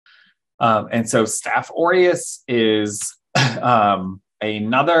And so Staph aureus is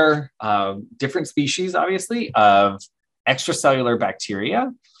another different species, obviously, of extracellular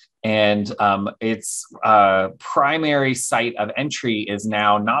bacteria. And its primary site of entry is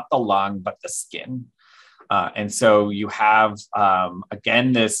now not the lung, but the skin. And so you have,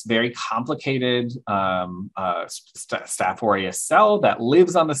 again, this very complicated Staph aureus cell that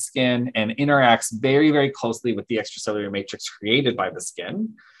lives on the skin and interacts very, very closely with the extracellular matrix created by the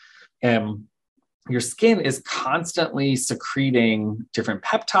skin. And your skin is constantly secreting different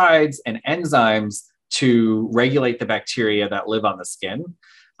peptides and enzymes to regulate the bacteria that live on the skin.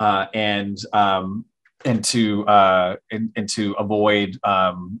 And to avoid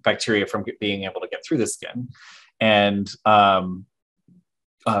bacteria from being able to get through the skin. And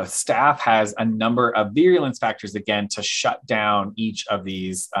Staph has a number of virulence factors, again, to shut down each of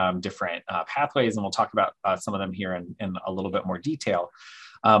these different pathways. And we'll talk about some of them here in a little bit more detail.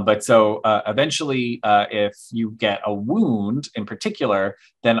 But so eventually, if you get a wound in particular,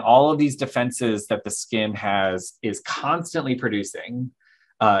 then all of these defenses that the skin is constantly producing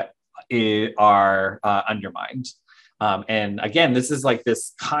are undermined. And again, this is like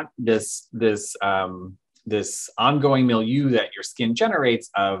this ongoing milieu that your skin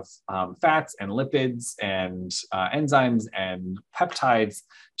generates of fats and lipids and enzymes and peptides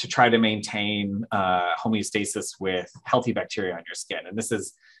to try to maintain homeostasis with healthy bacteria on your skin. And this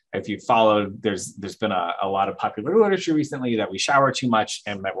is, if you followed, there's been a lot of popular literature recently that we shower too much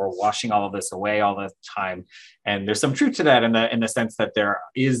and that we're washing all of this away all the time. And there's some truth to that in the sense that there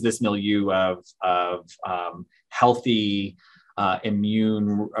is this milieu of healthy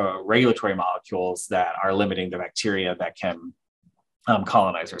immune regulatory molecules that are limiting the bacteria that can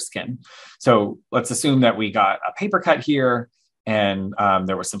colonize our skin. So let's assume that we got a paper cut here and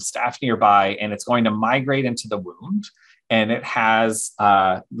there was some staph nearby, and it's going to migrate into the wound. And it has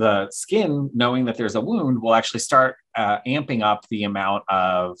the skin, knowing that there's a wound, will actually start amping up the amount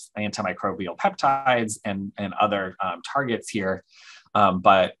of antimicrobial peptides and other targets here.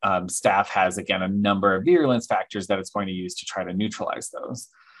 But staph has, again, a number of virulence factors that it's going to use to try to neutralize those.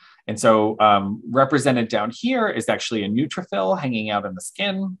 And so represented down here is actually a neutrophil hanging out in the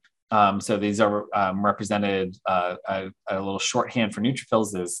skin. So these are represented, a little shorthand for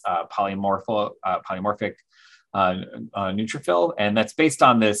neutrophils is polymorphic neutrophil, and that's based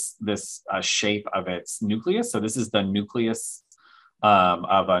on this shape of its nucleus. So this is the nucleus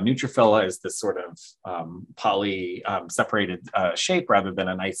of a neutrophil, is this sort of poly separated shape rather than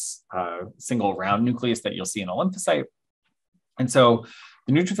a nice single round nucleus that you'll see in a lymphocyte. And so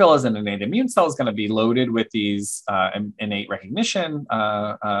the neutrophil as an innate immune cell is going to be loaded with these innate recognition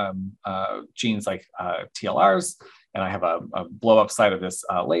genes like TLRs. And I have a blow up slide of this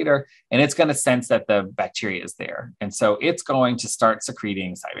later, and it's going to sense that the bacteria is there. And so it's going to start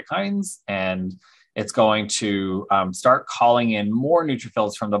secreting cytokines, and it's going to start calling in more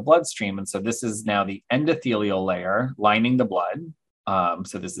neutrophils from the bloodstream. And so this is now the endothelial layer lining the blood.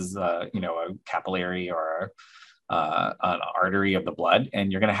 So this is a capillary or an artery of the blood, and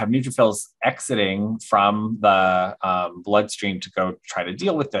you're going to have neutrophils exiting from the bloodstream to go try to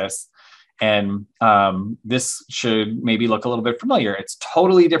deal with this. And this should maybe look a little bit familiar. It's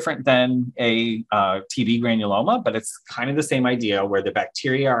totally different than a TB granuloma, but it's kind of the same idea where the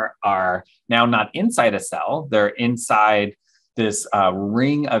bacteria are now not inside a cell. They're inside this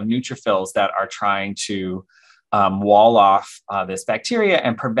ring of neutrophils that are trying to wall off this bacteria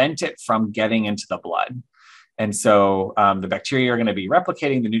and prevent it from getting into the blood. And so the bacteria are going to be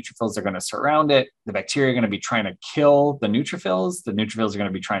replicating, the neutrophils are going to surround it, the bacteria are going to be trying to kill the neutrophils are going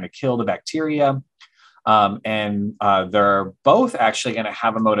to be trying to kill the bacteria. And they're both actually going to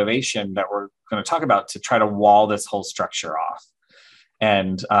have a motivation that we're going to talk about to try to wall this whole structure off.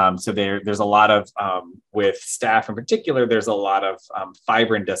 And so there's a lot of, with staph in particular, there's a lot of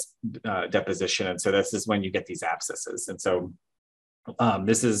fibrin deposition. And so this is when you get these abscesses. And so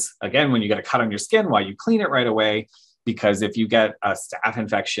this is, again, when you get a cut on your skin, why you clean it right away, because if you get a staph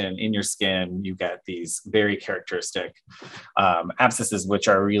infection in your skin, you get these very characteristic abscesses, which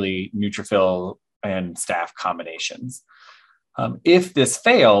are really neutrophil and staph combinations. If this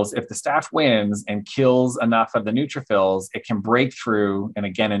fails, if the staph wins and kills enough of the neutrophils, it can break through and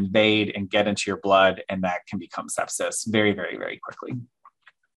again invade and get into your blood, and that can become sepsis very, very, very quickly.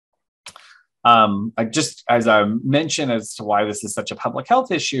 Just as I mentioned as to why this is such a public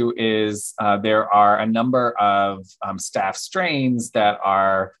health issue is there are a number of staph strains that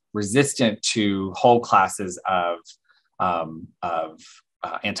are resistant to whole classes of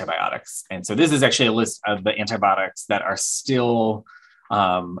antibiotics. And so this is actually a list of the antibiotics that are still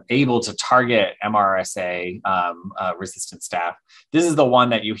able to target MRSA resistant staph. This is the one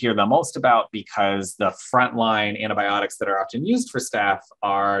that you hear the most about because the frontline antibiotics that are often used for staph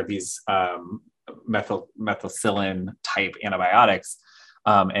are these methicillin type antibiotics.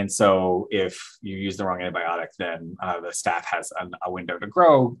 And so if you use the wrong antibiotic, then the staph has a window to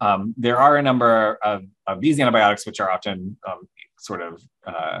grow. There are a number of these antibiotics which are often sort of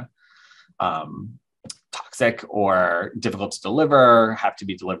toxic or difficult to deliver, have to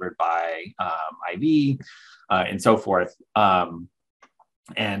be delivered by IV, and so forth. But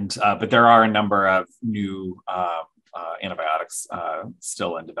there are a number of new antibiotics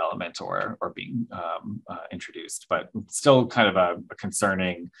still in development or being introduced, but still kind of a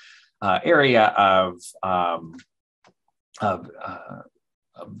concerning area of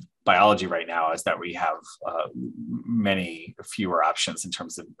biology right now is that we have many fewer options in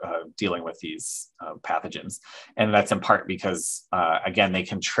terms of dealing with these pathogens. And that's in part because, again, they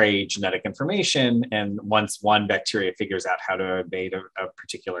can trade genetic information. And once one bacteria figures out how to evade a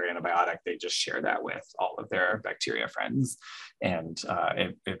particular antibiotic, they just share that with all of their bacteria friends. And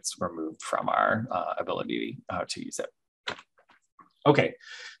it's removed from our ability to use it. Okay,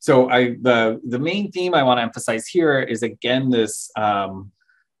 so the main theme I want to emphasize here is, again, this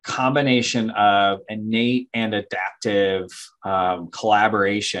combination of innate and adaptive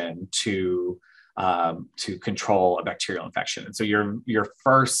collaboration to control a bacterial infection. And so your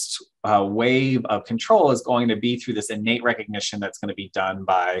first wave of control is going to be through this innate recognition that's going to be done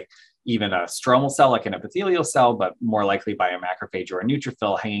by even a stromal cell like an epithelial cell, but more likely by a macrophage or a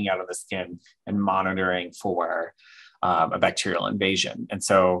neutrophil hanging out of the skin and monitoring for a bacterial invasion. And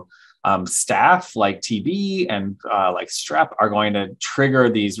so staph like TB and like strep are going to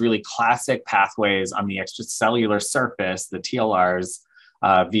trigger these really classic pathways on the extracellular surface, the TLRs,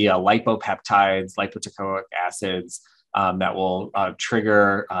 via lipopeptides, lipoteichoic acids that will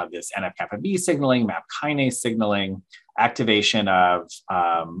trigger this NF-kappa B signaling, MAP kinase signaling, activation of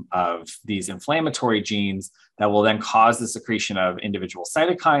these inflammatory genes that will then cause the secretion of individual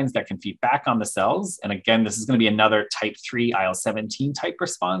cytokines that can feed back on the cells. And again, this is going to be another type 3 IL-17 type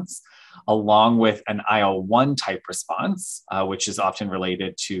response, along with an IL-1 type response, which is often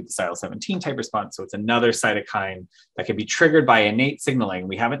related to the IL-17 type response. So it's another cytokine that can be triggered by innate signaling.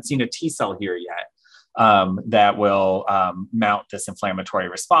 We haven't seen a T cell here yet that will mount this inflammatory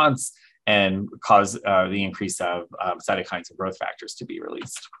response and cause the increase of cytokines and growth factors to be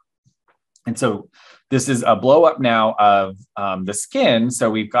released. And so this is a blow up now of the skin.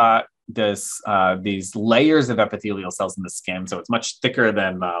 So we've got these layers of epithelial cells in the skin. So it's much thicker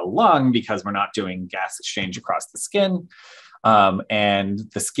than the lung because we're not doing gas exchange across the skin. And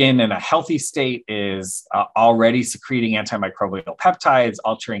the skin in a healthy state is already secreting antimicrobial peptides,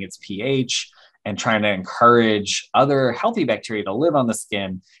 altering its pH, and trying to encourage other healthy bacteria to live on the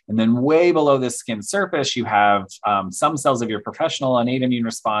skin. And then way below the skin surface, you have some cells of your professional innate immune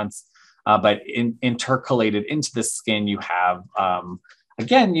response, but intercalated into the skin, you have,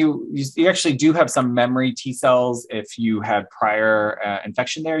 again, you actually do have some memory T cells. If you had prior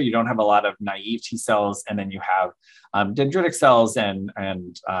infection there, you don't have a lot of naive T cells. And then you have dendritic cells and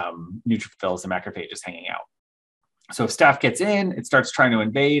neutrophils and macrophages hanging out. So if staph gets in, it starts trying to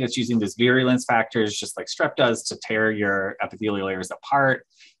invade. It's using these virulence factors, just like strep does, to tear your epithelial layers apart.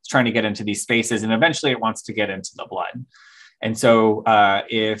 It's trying to get into these spaces, and eventually it wants to get into the blood. And so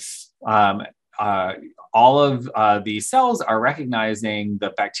if all of these cells are recognizing the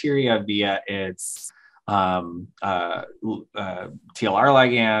bacteria via its TLR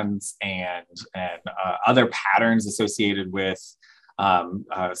ligands and other patterns associated with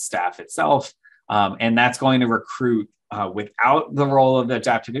staph itself, and that's going to recruit, without the role of the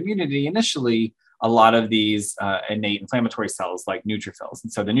adaptive immunity initially, a lot of these innate inflammatory cells like neutrophils.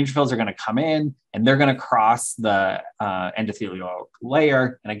 And so the neutrophils are going to come in and they're going to cross the endothelial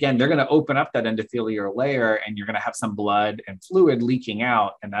layer. And again, they're going to open up that endothelial layer and you're going to have some blood and fluid leaking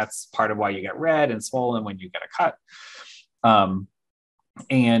out. And that's part of why you get red and swollen when you get a cut.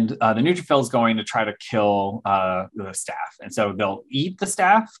 And the neutrophil is going to try to kill the staph. And so they'll eat the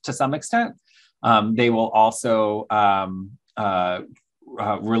staph to some extent. They will also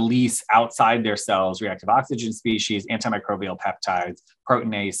release outside their cells reactive oxygen species, antimicrobial peptides,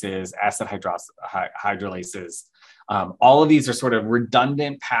 proteinases, acid hydrolases. All of these are sort of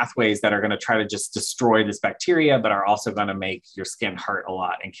redundant pathways that are going to try to just destroy this bacteria, but are also going to make your skin hurt a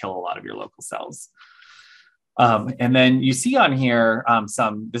lot and kill a lot of your local cells. And then you see on here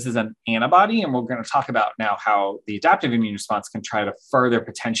this is an antibody, and we're going to talk about now how the adaptive immune response can try to further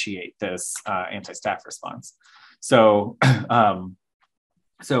potentiate this anti-staph response. So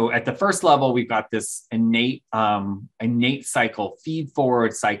So at the first level, we've got this innate cycle,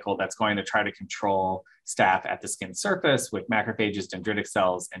 feed-forward cycle that's going to try to control staph at the skin surface with macrophages, dendritic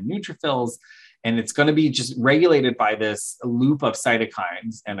cells, and neutrophils. And it's going to be just regulated by this loop of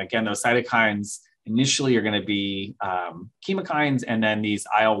cytokines. And again, those cytokines initially are going to be chemokines, and then these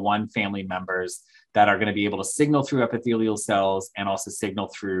IL-1 family members that are going to be able to signal through epithelial cells and also signal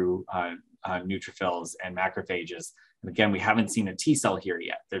through neutrophils and macrophages. And again, we haven't seen a T cell here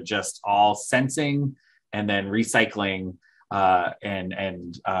yet. They're just all sensing and then recycling that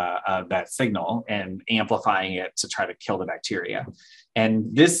signal and amplifying it to try to kill the bacteria. And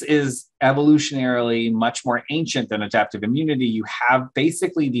this is evolutionarily much more ancient than adaptive immunity. You have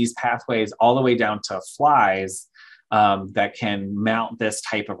basically these pathways all the way down to flies that can mount this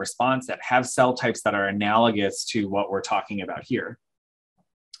type of response, that have cell types that are analogous to what we're talking about here.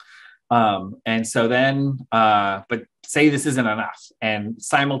 And so then, but say this isn't enough. And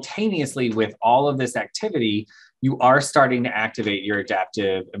simultaneously with all of this activity, you are starting to activate your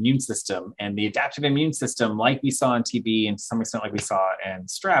adaptive immune system. And the adaptive immune system, like we saw in TB and to some extent like we saw in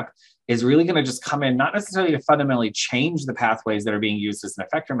strep, is really going to just come in, not necessarily to fundamentally change the pathways that are being used as an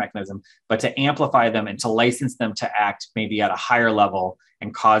effector mechanism, but to amplify them and to license them to act maybe at a higher level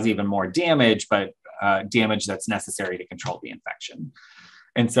and cause even more damage, but damage that's necessary to control the infection.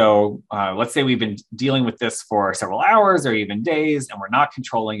 And so let's say we've been dealing with this for several hours or even days, and we're not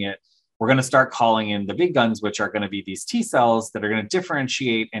controlling it. We're going to start calling in the big guns, which are going to be these T cells that are going to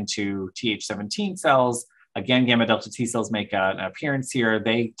differentiate into Th17 cells. Again, gamma delta T cells make an appearance here.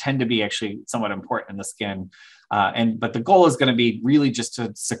 They tend to be actually somewhat important in the skin. But the goal is going to be really just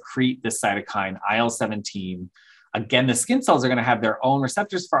to secrete this cytokine IL-17. Again, the skin cells are going to have their own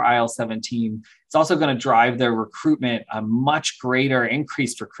receptors for IL-17. It's also going to drive their recruitment, a much greater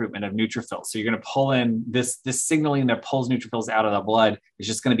increased recruitment of neutrophils. So you're going to pull in this signaling that pulls neutrophils out of the blood is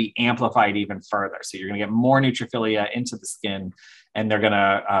just going to be amplified even further. So you're going to get more neutrophilia into the skin, and they're going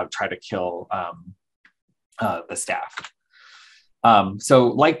to try to kill the staph. So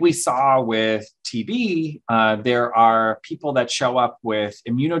like we saw with TB, there are people that show up with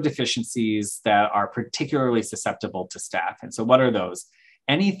immunodeficiencies that are particularly susceptible to staph. And so what are those?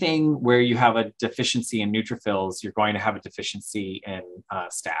 Anything where you have a deficiency in neutrophils, you're going to have a deficiency in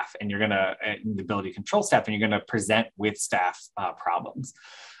staph, and you're going to, the ability to control staph, and you're going to present with staph problems.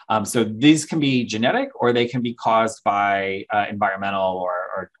 So these can be genetic, or they can be caused by environmental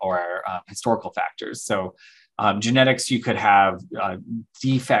or historical factors. So genetics, you could have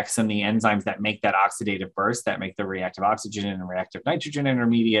defects in the enzymes that make that oxidative burst, that make the reactive oxygen and reactive nitrogen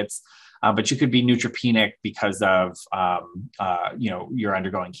intermediates. But you could be neutropenic because of, you're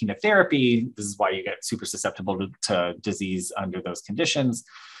undergoing chemotherapy. This is why you get super susceptible to disease under those conditions.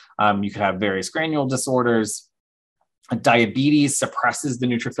 You could have various granule disorders. Diabetes suppresses the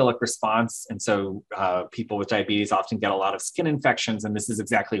neutrophilic response. And so people with diabetes often get a lot of skin infections. And this is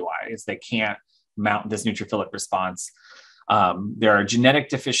exactly why, is they can't mount this neutrophilic response. There are genetic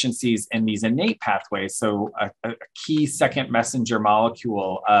deficiencies in these innate pathways. So a key second messenger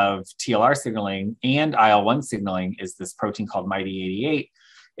molecule of TLR signaling and IL-1 signaling is this protein called MyD88.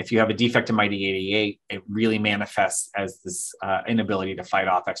 If you have a defect in MyD88, it really manifests as this inability to fight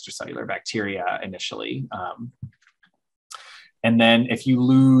off extracellular bacteria initially. And then if you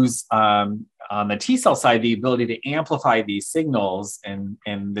lose on the T cell side, the ability to amplify these signals, and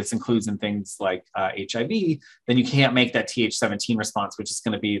this includes in things like HIV, then you can't make that Th17 response, which is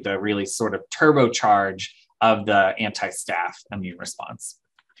going to be the really sort of turbocharge of the anti-staph immune response.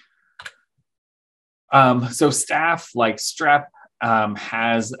 So staph, like strep,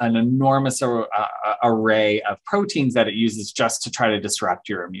 has an enormous array of proteins that it uses just to try to disrupt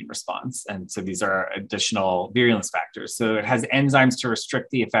your immune response. And so these are additional virulence factors. So it has enzymes to restrict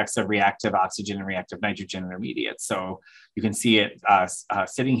the effects of reactive oxygen and reactive nitrogen intermediates. So you can see it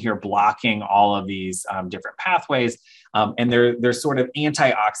sitting here blocking all of these different pathways. And they're sort of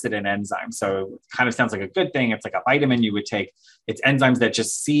antioxidant enzymes. So it kind of sounds like a good thing. It's like a vitamin you would take. It's enzymes that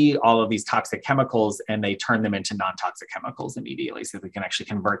just see all of these toxic chemicals and they turn them into non-toxic chemicals immediately, so they can actually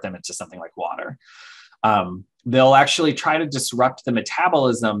convert them into something like water. They'll actually try to disrupt the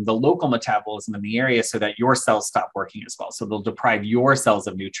metabolism, the local metabolism in the area, so that your cells stop working as well. So they'll deprive your cells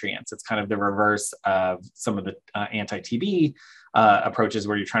of nutrients. It's kind of the reverse of some of the anti-TB approaches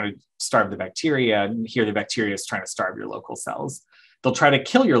where you're trying to starve the bacteria, and here the bacteria is trying to starve your local cells. They'll try to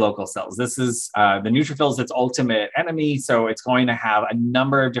kill your local cells. This is the neutrophils, its ultimate enemy. So it's going to have a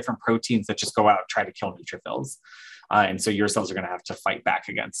number of different proteins that just go out and try to kill neutrophils. And so your cells are going to have to fight back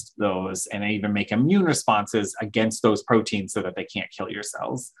against those, and even make immune responses against those proteins so that they can't kill your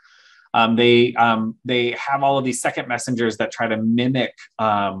cells. They have all of these second messengers that try to mimic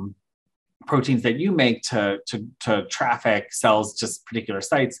proteins that you make to traffic cells to particular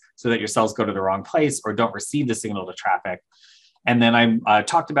sites so that your cells go to the wrong place or don't receive the signal to traffic. And then I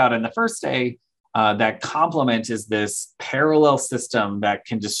talked about in the first day that complement is this parallel system that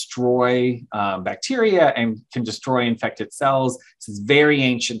can destroy bacteria and can destroy infected cells. It's this very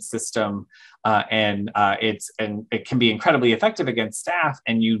ancient system, and it can be incredibly effective against staph.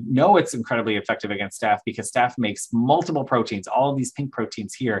 And you know it's incredibly effective against staph because staph makes multiple proteins, all of these pink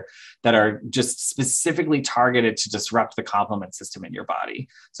proteins here, that are just specifically targeted to disrupt the complement system in your body.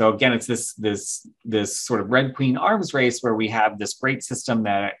 So again, it's this sort of Red Queen arms race where we have this great system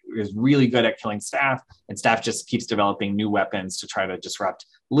that is really good at killing staph, and staph just keeps developing new weapons to try to disrupt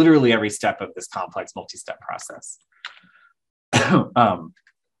literally every step of this complex multi-step process.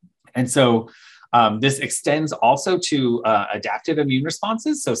 And so this extends also to adaptive immune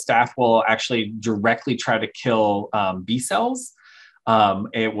responses. So staph will actually directly try to kill B cells.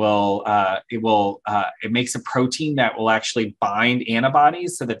 It makes a protein that will actually bind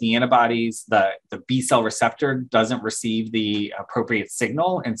antibodies so that the antibodies, the B cell receptor doesn't receive the appropriate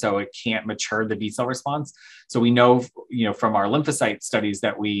signal. And so it can't mature the B cell response. So we know, from our lymphocyte studies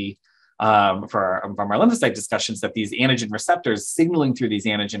that from our lymphocyte discussions, that these antigen receptors, signaling through these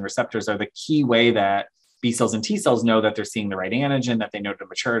antigen receptors, are the key way that B cells and T cells know that they're seeing the right antigen, that they know to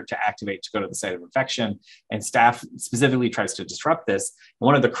mature, to activate, to go to the site of infection. And staph specifically tries to disrupt this. And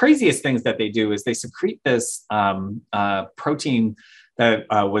one of the craziest things that they do is they secrete this protein that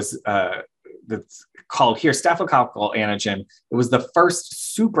that's called here staphylococcal antigen. It was the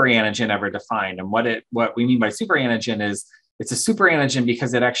first super antigen ever defined. And what we mean by super antigen is it's a super antigen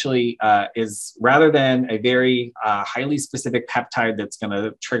because it actually is, rather than a very highly specific peptide that's going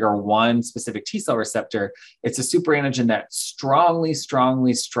to trigger one specific T cell receptor, it's a super antigen that strongly,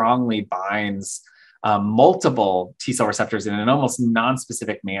 strongly, strongly binds multiple T cell receptors in an almost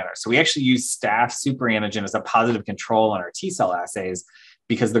non-specific manner. So we actually use staph super antigen as a positive control on our T cell assays,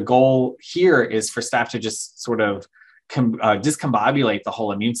 because the goal here is for staph to just sort of discombobulate the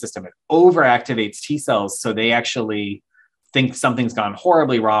whole immune system. It overactivates T cells, so they actually think something's gone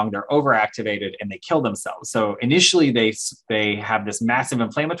horribly wrong, they're overactivated, and they kill themselves. So initially they have this massive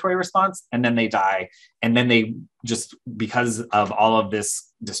inflammatory response, and then they die. And then they just, because of all of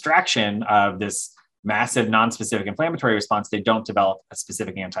this distraction of this massive non-specific inflammatory response, they don't develop a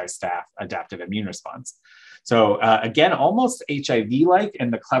specific anti-staph adaptive immune response. So again, almost HIV-like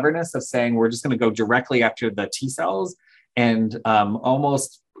in the cleverness of saying we're just going to go directly after the T cells, and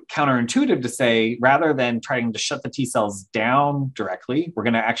almost counterintuitive to say, rather than trying to shut the T cells down directly, we're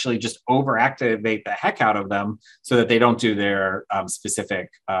going to actually just overactivate the heck out of them so that they don't do their specific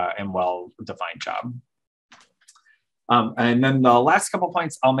and well-defined job. And then the last couple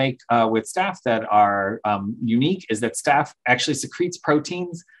points I'll make with staph that are unique is that staph actually secretes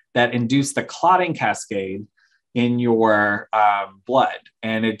proteins that induce the clotting cascade in your blood.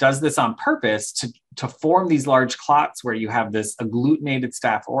 And it does this on purpose to form these large clots where you have this agglutinated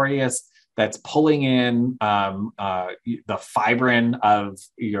staph aureus that's pulling in the fibrin of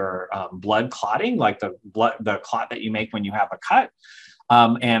your blood clotting, like the clot that you make when you have a cut,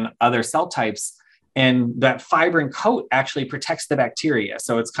 and other cell types. And that fibrin coat actually protects the bacteria.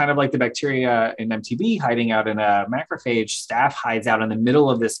 So it's kind of like the bacteria in MTB hiding out in a macrophage. Staph hides out in the middle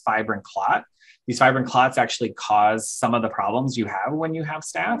of this fibrin clot. These fibrin clots actually cause some of the problems you have when you have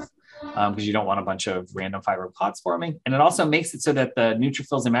staph, because you don't want a bunch of random fibrin clots forming. And it also makes it so that the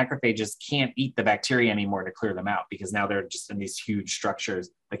neutrophils and macrophages can't eat the bacteria anymore to clear them out, because now they're just in these huge structures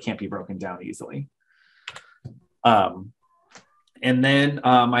that can't be broken down easily. And then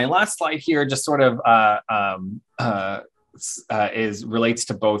my last slide here just sort of relates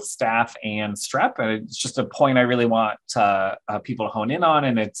to both staph and strep. And it's just a point I really want people to hone in on.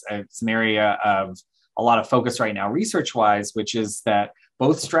 And it's an area of a lot of focus right now research-wise, which is that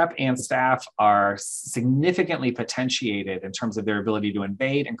both strep and staph are significantly potentiated in terms of their ability to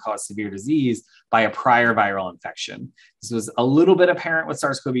invade and cause severe disease by a prior viral infection. This was a little bit apparent with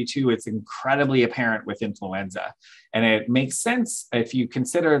SARS-CoV-2. It's incredibly apparent with influenza. And it makes sense if you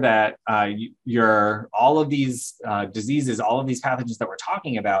consider that all of these diseases, all of these pathogens that we're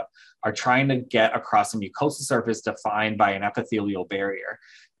talking about are trying to get across a mucosal surface defined by an epithelial barrier.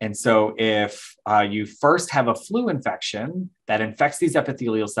 And so if you first have a flu infection that infects these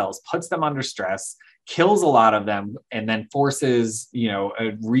epithelial cells, puts them under stress, kills a lot of them, and then forces, a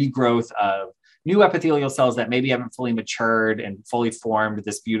regrowth of new epithelial cells that maybe haven't fully matured and fully formed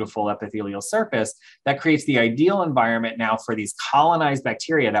this beautiful epithelial surface, that creates the ideal environment now for these colonized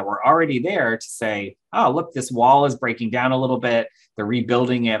bacteria that were already there to say, oh, look, this wall is breaking down a little bit. They're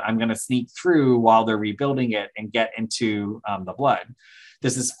rebuilding it. I'm going to sneak through while they're rebuilding it and get into the blood.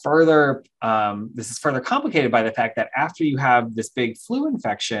 This is further complicated by the fact that after you have this big flu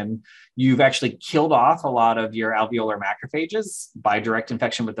infection, you've actually killed off a lot of your alveolar macrophages by direct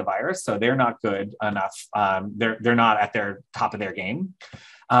infection with the virus. So they're not good enough. They're not at their top of their game.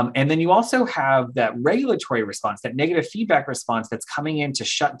 And then you also have that regulatory response, that negative feedback response that's coming in to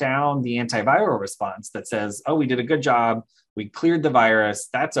shut down the antiviral response that says, oh, we did a good job. We cleared the virus.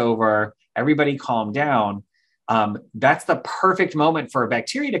 That's over. Everybody calm down. That's the perfect moment for a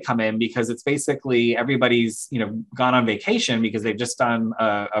bacteria to come in, because it's basically everybody's, gone on vacation because they've just done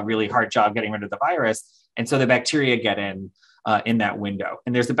a really hard job getting rid of the virus. And so the bacteria get in that window.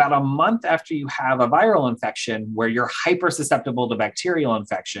 And there's about a month after you have a viral infection where you're hyper susceptible to bacterial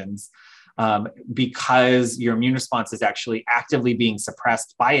infections, because your immune response is actually actively being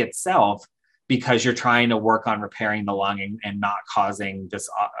suppressed by itself, because you're trying to work on repairing the lung and not causing this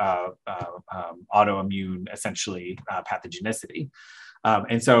autoimmune, essentially, pathogenicity.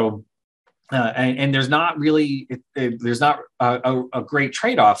 And there's not really, there's not a great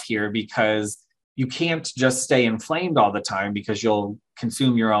trade-off here, because you can't just stay inflamed all the time, because you'll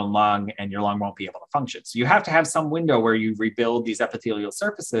consume your own lung and your lung won't be able to function. So you have to have some window where you rebuild these epithelial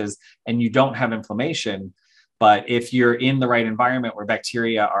surfaces and you don't have inflammation. But if you're in the right environment where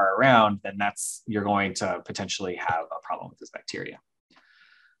bacteria are around, then you're going to potentially have a problem with this bacteria.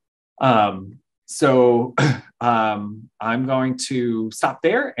 So I'm going to stop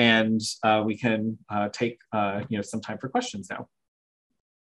there, and we can take some time for questions now.